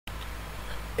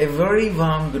A very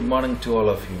warm good morning to all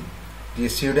of you. Dear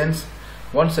students,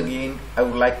 once again I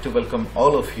would like to welcome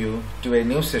all of you to a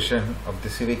new session of the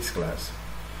Civics class.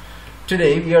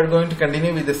 Today we are going to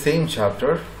continue with the same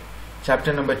chapter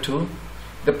number 2,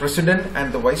 the President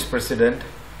and the Vice President,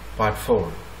 part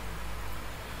 4.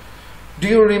 Do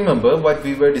you remember what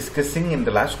we were discussing in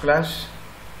the last class?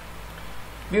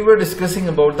 We were discussing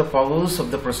about the powers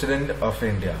of the President of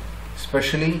India,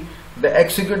 especially the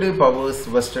executive powers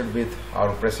vested with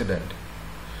our President.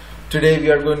 Today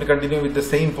we are going to continue with the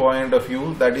same point of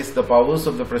view, that is the powers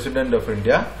of the President of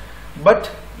India, but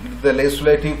the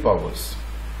legislative powers.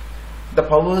 The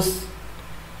powers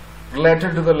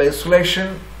related to the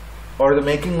legislation or the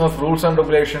making of rules and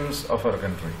regulations of our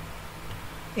country.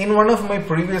 In one of my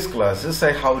previous classes,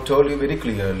 I have told you very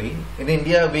clearly, in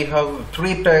India we have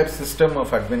three-tier system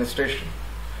of administration,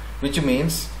 which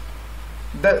means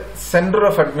the center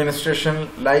of administration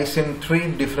lies in three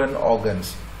different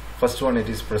organs. First one, it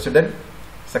is President,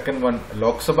 second one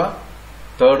Lok Sabha,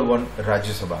 third one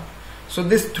Rajya Sabha. So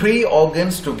these three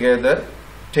organs together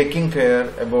taking care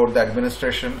about the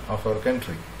administration of our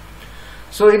country.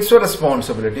 So it's a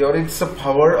responsibility or it's a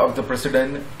power of the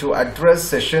President to address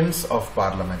sessions of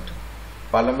Parliament.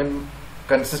 Parliament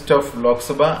consists of Lok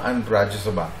Sabha and Rajya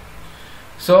Sabha.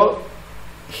 So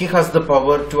he has the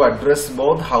power to address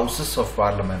both houses of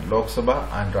Parliament, Lok Sabha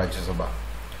and Rajya Sabha.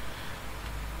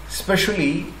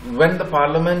 Especially when the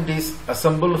Parliament is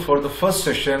assembled for the first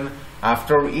session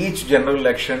after each general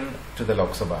election to the Lok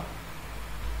Sabha.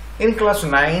 In class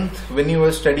 9th, when you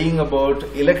were studying about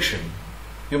election,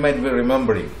 you might be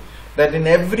remembering that in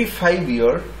every 5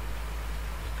 years,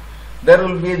 there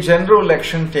will be a general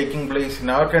election taking place in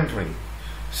our country.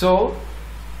 So,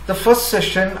 the first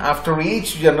session after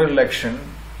each general election,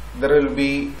 there will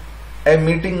be a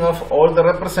meeting of all the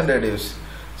representatives.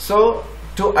 So,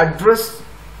 to address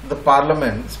the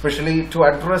Parliament, especially to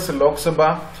address Lok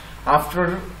Sabha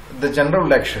after the general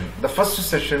election, the first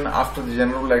session after the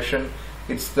general election,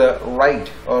 it's the right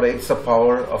or it's a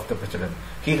power of the President.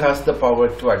 He has the power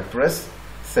to address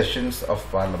sessions of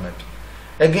Parliament.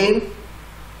 Again,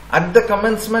 at the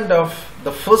commencement of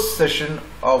the first session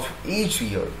of each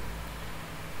year,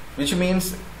 which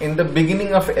means in the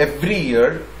beginning of every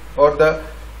year or the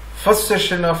first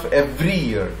session of every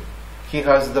year, he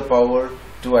has the power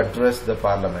to address the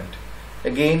Parliament.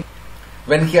 Again,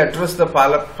 when he addresses the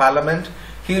Parliament,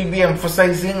 he will be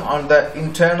emphasizing on the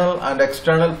internal and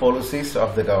external policies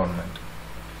of the government.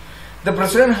 The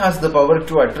President has the power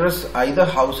to address either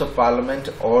House of Parliament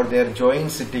or their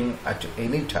joint sitting at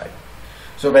any time.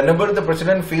 So whenever the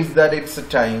President feels that it's a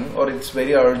time or it's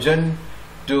very urgent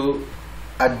to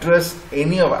address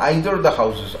any of either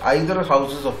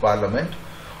houses of Parliament,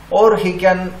 or he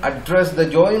can address the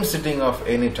joint sitting of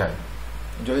any time.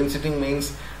 Joint sitting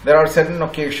means there are certain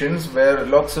occasions where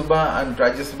Lok Sabha and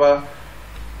Rajya Sabha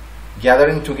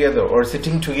gathering together or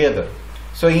sitting together.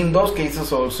 So in those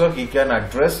cases also he can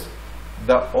address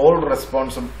the all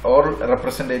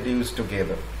representatives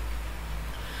together.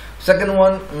 Second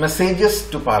one, messages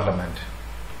to Parliament.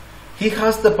 He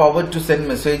has the power to send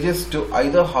messages to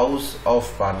either House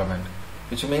of Parliament,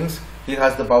 which means he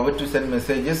has the power to send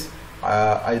messages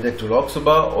either to Lok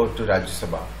Sabha or to Rajya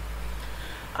Sabha.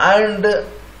 And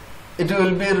it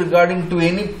will be regarding to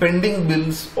any pending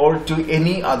bills or to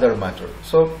any other matter.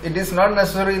 So it is not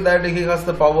necessary that he has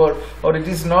the power, or it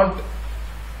is not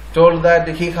told that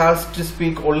he has to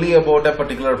speak only about a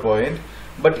particular point,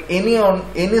 but on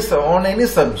any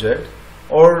subject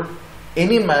or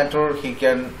any matter he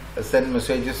can send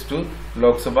messages to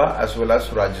Lok Sabha as well as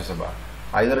Rajya Sabha.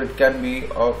 Either it can be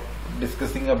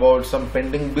discussing about some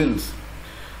pending bills.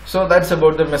 So that's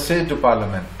about the message to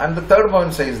Parliament. And the third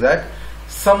one says that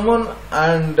summon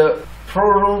and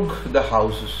prorogue the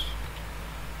houses,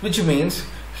 which means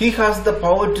he has the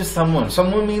power to summon.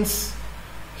 Summon means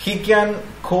he can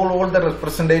call all the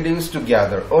representatives to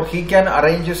gather, or he can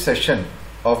arrange a session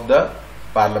of the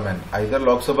Parliament, either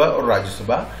Lok Sabha or Rajya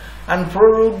Sabha. And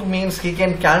prorogue means he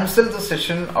can cancel the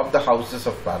session of the houses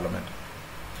of Parliament.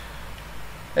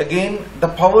 Again, the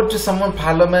power to summon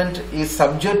Parliament is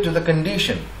subject to the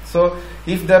condition. So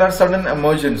if there are sudden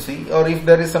emergency or if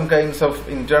there is some kinds of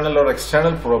internal or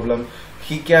external problem,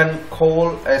 he can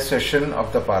call a session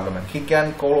of the Parliament. He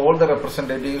can call all the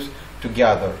representatives to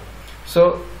gather.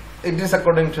 So it is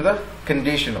according to the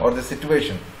condition or the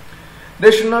situation.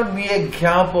 There should not be a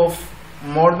gap of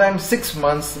more than 6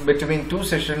 months between two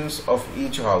sessions of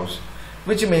each house,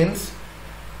 which means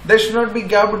there should not be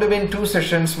gap between two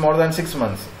sessions more than 6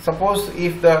 months. Suppose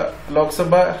if the Lok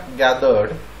Sabha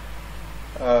gathered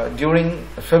during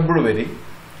February,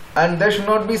 and there should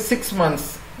not be 6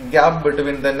 months gap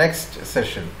between the next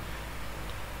session,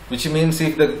 which means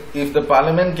if the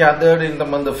parliament gathered in the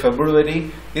month of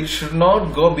February, it should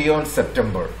not go beyond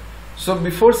September. So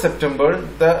before September,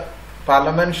 the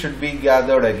parliament should be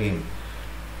gathered again.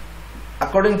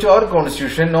 According to our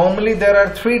constitution, normally there are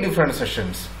 3 different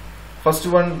sessions. First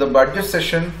one, the budget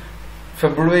session,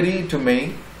 February to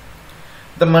May,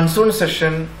 the monsoon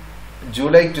session,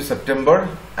 July to September,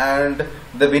 and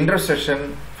the winter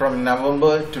session from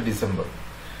November to December.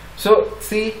 So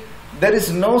see, there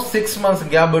is no 6 months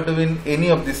gap between any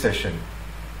of this session.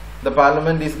 The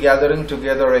parliament is gathering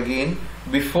together again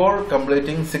before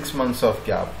completing 6 months of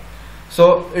gap.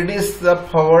 So it is the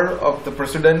power of the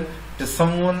president to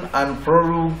summon and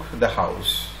prorogue the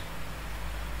house.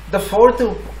 The fourth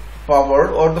power,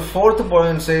 or the fourth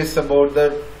point, says about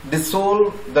the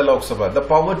dissolve the Lok Sabha, the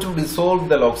power to dissolve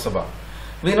the Lok Sabha.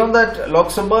 We know that Lok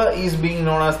Sabha is being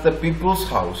known as the people's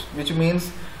house, which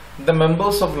means the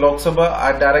members of Lok Sabha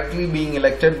are directly being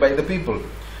elected by the people.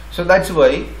 So that's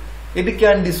why it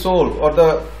can dissolve, or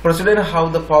the president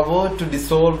have the power to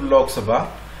dissolve Lok Sabha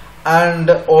and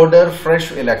order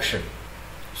fresh election.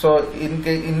 So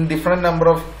in different number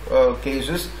of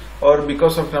cases, or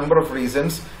because of number of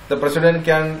reasons, the president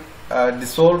can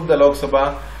dissolve the Lok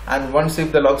Sabha, and once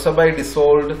if the Lok Sabha is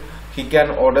dissolved, he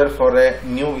can order for a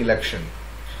new election.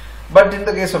 But in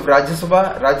the case of Rajya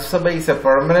Sabha is a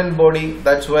permanent body,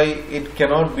 that's why it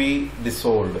cannot be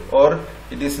dissolved, or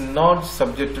it is not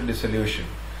subject to dissolution.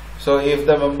 So if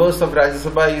the members of Rajya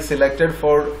Sabha is elected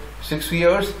for 6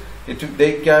 years,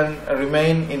 they can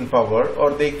remain in power,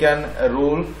 or they can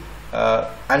rule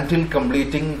until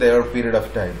completing their period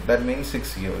of time. That means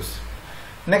 6 years.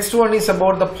 Next one is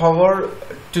about the power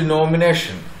to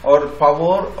nomination, or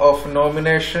power of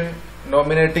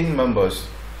nominating members.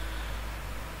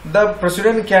 The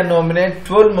president can nominate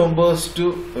 12 members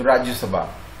to Rajya Sabha.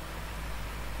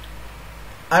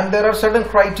 And there are certain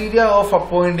criteria of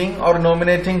appointing or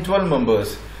nominating 12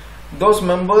 members. Those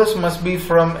members must be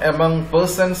from among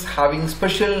persons having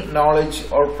special knowledge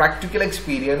or practical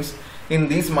experience in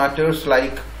these matters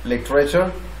like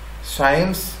literature,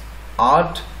 science,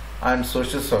 art, and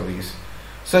social service.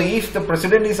 So if the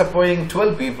president is appointing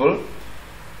 12 people,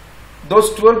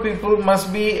 those 12 people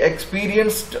must be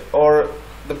experienced, or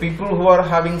the people who are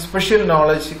having special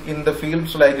knowledge in the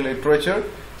fields like literature,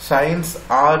 science,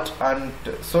 art, and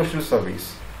social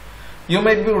service. You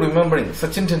might be remembering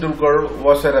Sachin Tendulkar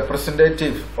was a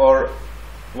representative, or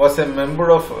was a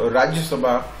member of Rajya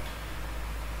Sabha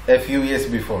a few years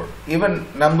before. Even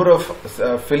number of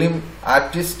film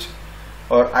artists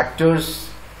or actors,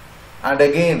 and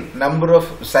again number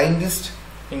of scientists,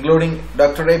 including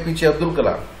Dr. APJ Abdul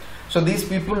Kalam. So these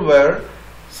people were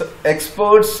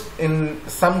experts in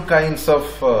some kinds of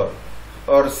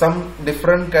or some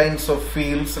different kinds of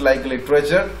fields like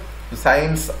literature,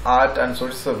 science, art, and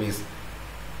social service.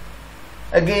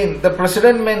 Again, the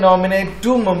president may nominate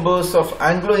 2 members of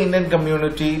Anglo-Indian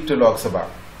community to Lok Sabha.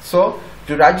 So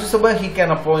to Rajya Sabha he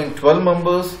can appoint 12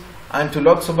 members, and to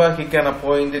Lok Sabha he can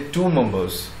appoint 2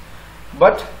 members.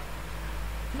 But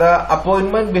the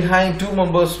appointment behind 2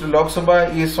 members to Lok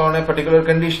Sabha is on a particular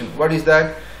condition. What is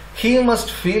that? He must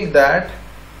feel that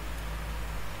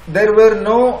there were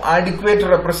no adequate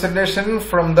representation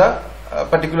from the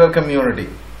particular community,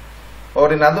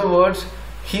 or in other words,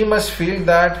 he must feel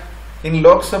that in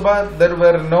Lok Sabha there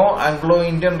were no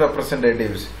Anglo-Indian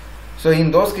representatives. So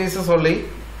in those cases only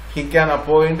he can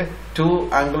appoint 2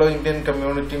 Anglo-Indian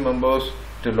community members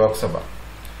to Lok Sabha.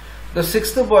 The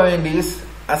 6th point is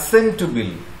assent to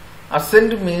bill.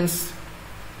 Assent means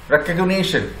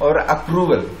recognition or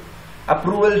approval.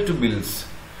 Approval to bills.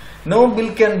 No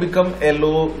bill can become a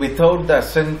law without the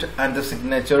assent and the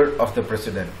signature of the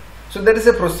president. So there is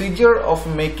a procedure of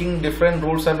making different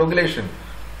rules and regulations.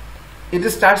 It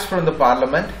starts from the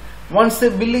parliament. Once a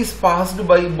bill is passed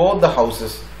by both the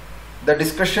houses, the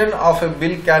discussion of a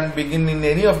bill can begin in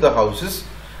any of the houses,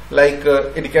 like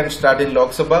it can start in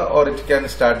Lok Sabha or it can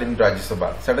start in Rajya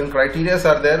Sabha. Certain criteria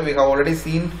are there. We have already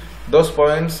seen those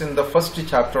points in the first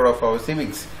chapter of our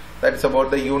civics. That is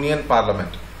about the union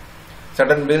parliament.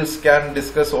 Certain bills can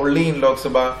discuss only in Lok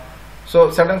Sabha.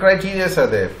 So certain criteria are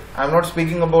there. I am not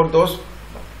speaking about those,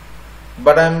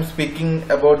 but I am speaking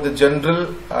about the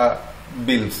general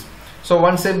bills. So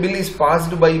once a bill is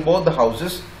passed by both the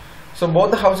houses, so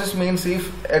both the houses means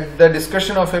if the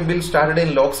discussion of a bill started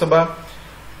in Lok Sabha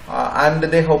and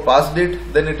they have passed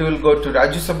it, then it will go to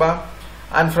Rajya Sabha,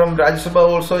 and from Rajya Sabha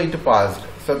also it passed.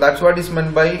 So that's what is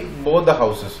meant by both the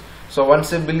houses. So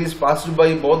once a bill is passed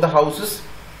by both the houses,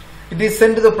 it is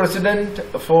sent to the president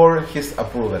for his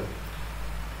approval.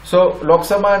 So Lok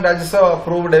Sabha and Rajya Sabha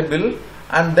approved a bill,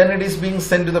 and then it is being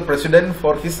sent to the president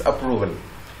for his approval.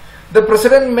 The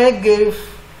president may give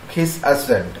his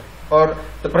assent, or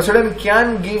the president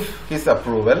can give his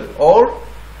approval or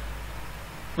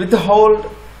withhold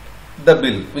the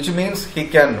bill, which means he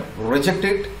can reject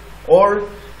it or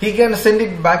he can send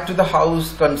it back to the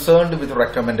house concerned with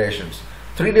recommendations.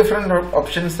 Three different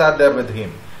options are there with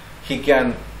him. He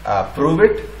can approve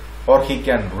it, or he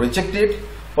can reject it,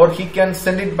 or he can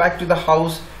send it back to the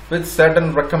house with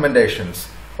certain recommendations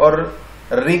or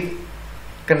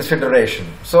reconsideration.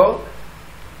 So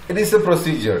it is a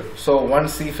procedure. So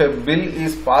once if a bill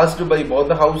is passed by both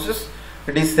the houses,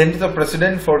 it is sent to the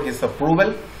president for his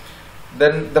approval.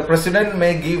 Then the president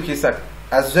may give his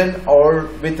assent or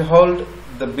withhold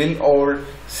the bill or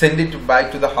send it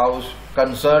back to the house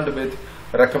concerned with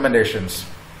recommendations.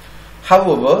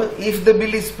 However, if the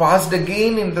bill is passed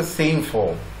again in the same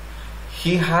form,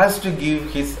 he has to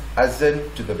give his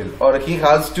assent to the bill, or he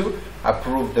has to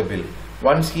approve the bill.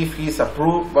 Once if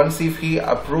he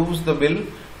approves the bill,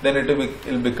 then it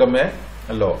will become a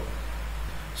law.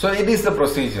 So it is the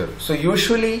procedure. So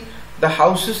usually the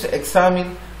houses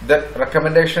examine the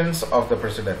recommendations of the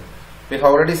president. We have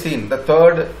already seen the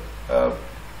third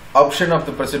option of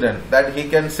the president, that he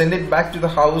can send it back to the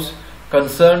house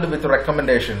concerned with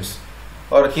recommendations,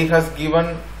 or he has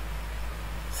given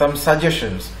some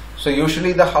suggestions. So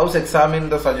usually the house examines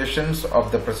the suggestions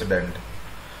of the president.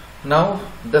 Now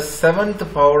the seventh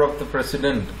power of the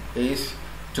president is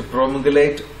to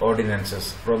promulgate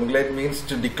ordinances. Promulgate means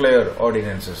to declare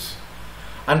ordinances.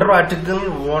 Under Article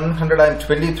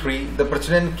 123, the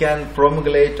president can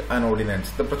promulgate an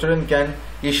ordinance. The president can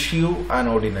issue an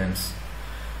ordinance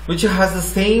which has the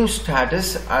same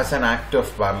status as an act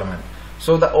of parliament.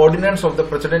 So the ordinance of the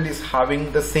president is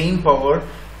having the same power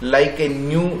like a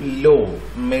new law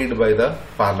made by the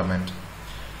parliament.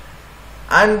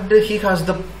 And he has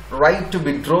the right to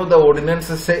withdraw the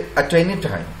ordinances at any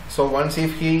time. So once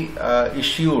if he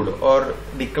issued or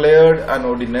declared an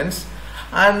ordinance,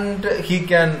 and he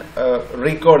can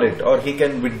recall it or he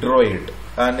can withdraw it,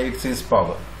 and it's his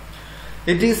power.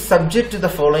 It is subject to the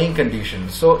following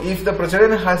conditions. So if the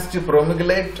president has to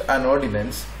promulgate an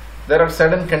ordinance, there are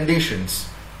certain conditions.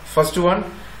 First one,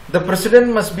 the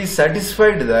president must be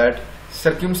satisfied that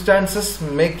circumstances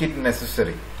make it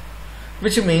necessary,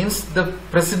 which means the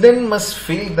president must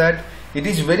feel that it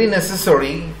is very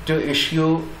necessary to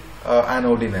issue an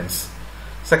ordinance.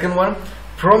 Second one,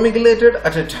 promulgated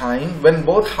at a time when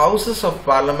both houses of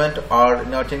parliament are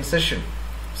not in session.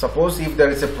 Suppose if there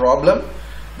is a problem,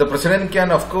 the president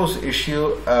can of course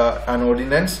issue an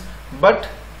ordinance, but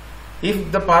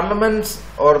if the parliaments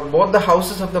or both the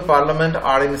houses of the parliament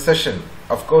are in session,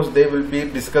 of course they will be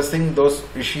discussing those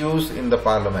issues in the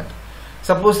parliament.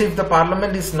 Suppose if the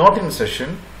parliament is not in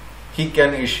session, he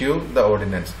can issue the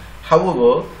ordinance.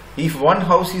 However, if one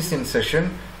house is in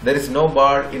session, there is no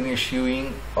bar in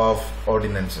issuing of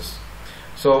ordinances.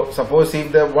 So suppose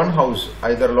if the one house,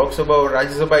 either Lok Sabha or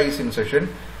Rajya Sabha, is in session,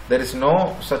 there is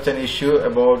no such an issue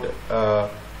about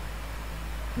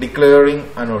declaring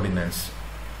an ordinance.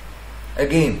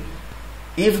 Again,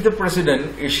 if the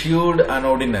president issued an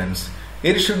ordinance,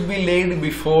 it should be laid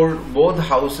before both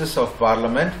houses of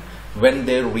parliament when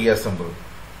they reassemble.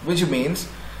 Which means,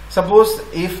 suppose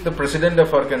if the president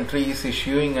of our country is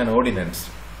issuing an ordinance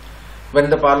when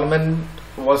the parliament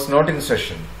was not in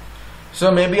session,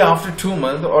 so maybe after 2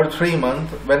 months or 3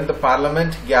 months, when the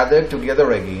parliament gathered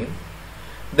together again,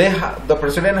 the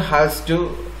president has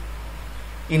to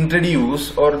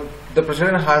introduce, or the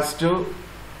president has to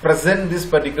present this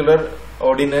particular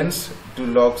ordinance to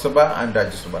Lok Sabha and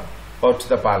Rajya Sabha, or to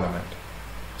the parliament.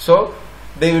 So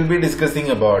they will be discussing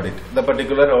about it, the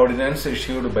particular ordinance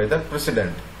issued by the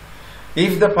president.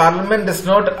 If the parliament does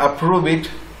not approve it,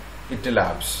 it will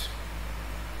lapse.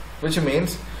 Which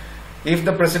means, if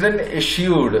the president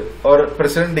issued or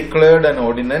president declared an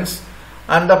ordinance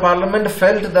and the parliament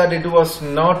felt that it was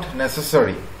not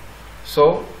necessary,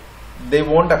 so they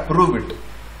won't approve it.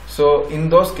 So in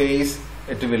those cases,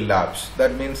 it will lapse.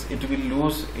 That means it will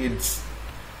lose its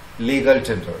legal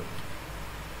tender.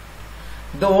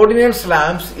 The ordinance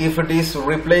lapse if it is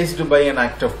replaced by an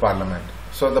act of parliament.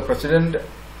 So the president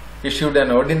issued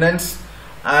an ordinance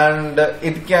and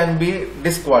it can be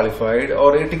disqualified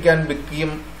or it can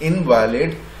become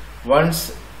invalid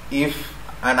once if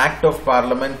an act of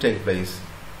parliament takes place.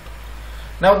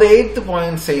 Now the eighth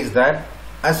point says that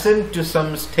assent to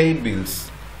some state bills.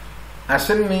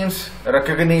 Assent means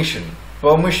recognition,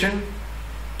 permission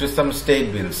to some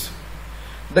state bills.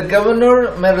 The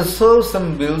governor may reserve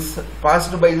some bills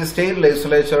passed by the state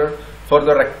legislature for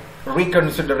the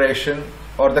reconsideration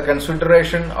or the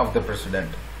consideration of the president.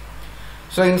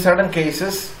 So in certain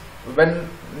cases, when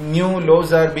new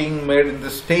laws are being made in the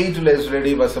state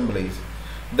legislative assemblies,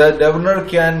 the governor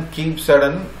can keep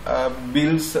certain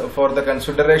bills for the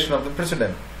consideration of the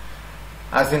president.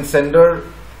 As in center,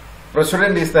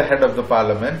 president is the head of the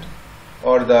parliament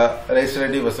or the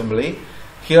legislative assembly.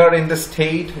 Here in the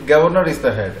state, governor is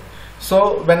the head.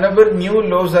 So whenever new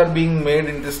laws are being made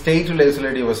in the state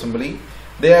legislative assembly,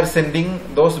 they are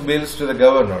sending those bills to the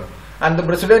governor, and the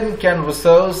president can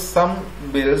reserve some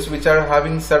bills which are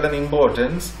having certain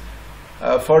importance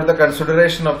for the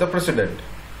consideration of the president.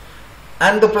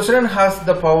 And the president has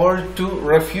the power to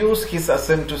refuse his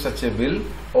assent to such a bill,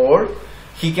 or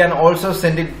he can also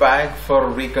send it back for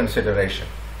reconsideration.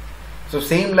 So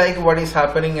same like what is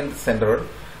happening in the center,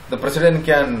 the president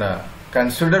can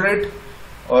consider it,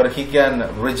 or he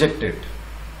can reject it,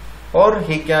 or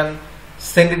he can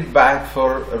send it back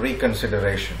for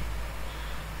reconsideration.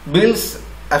 Bills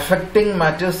affecting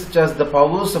matters such as the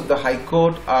powers of the High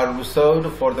Court are reserved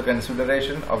for the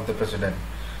consideration of the president.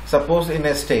 Suppose in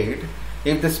a state,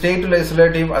 if the state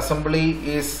legislative assembly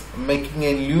is making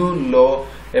a new law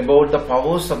about the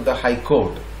powers of the High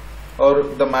Court, or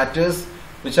the matters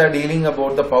which are dealing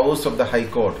about the powers of the High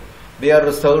Court, they are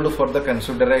reserved for the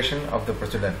consideration of the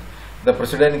president. The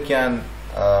president can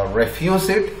refuse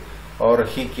it, or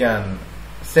he can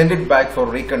send it back for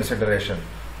reconsideration,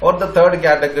 or the third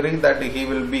category that he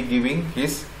will be giving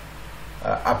his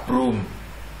approval.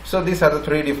 So these are the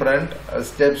three different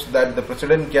steps that the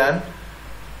president can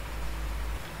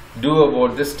do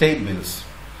about the state bills.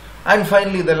 And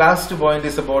finally, the last point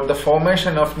is about the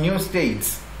formation of new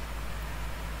states.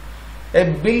 A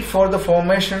bill for the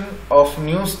formation of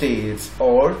new states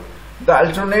or the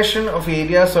alternation of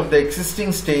areas of the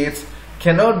existing states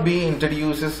cannot be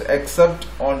introduced except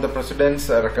on the president's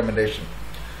recommendation.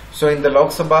 So in the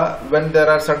Lok Sabha, when there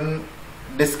are certain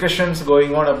discussions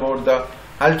going on about the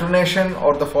alternation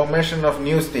or the formation of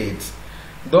new states,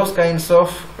 those kinds of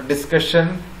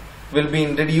discussion will be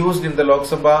introduced in the Lok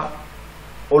Sabha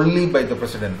only by the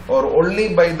president, or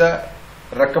only by the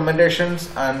recommendations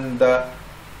and the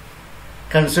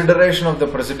consideration of the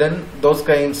president. Those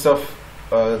kinds of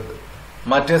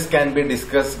matters can be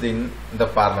discussed in the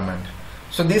parliament.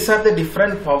 So these are the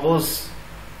different powers,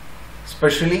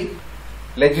 especially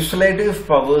legislative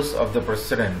powers of the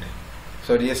president.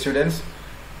 So dear students,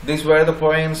 these were the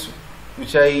points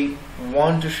which I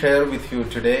want to share with you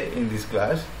today in this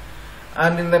class.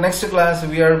 And in the next class,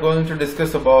 we are going to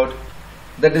discuss about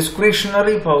the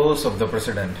discretionary powers of the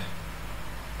president.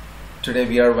 Today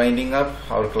we are winding up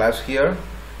our class here,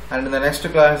 and in the next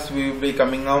class we will be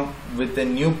coming up with a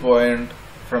new point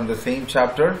from the same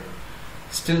chapter.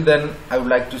 Still then, I would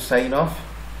like to sign off.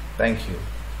 Thank you.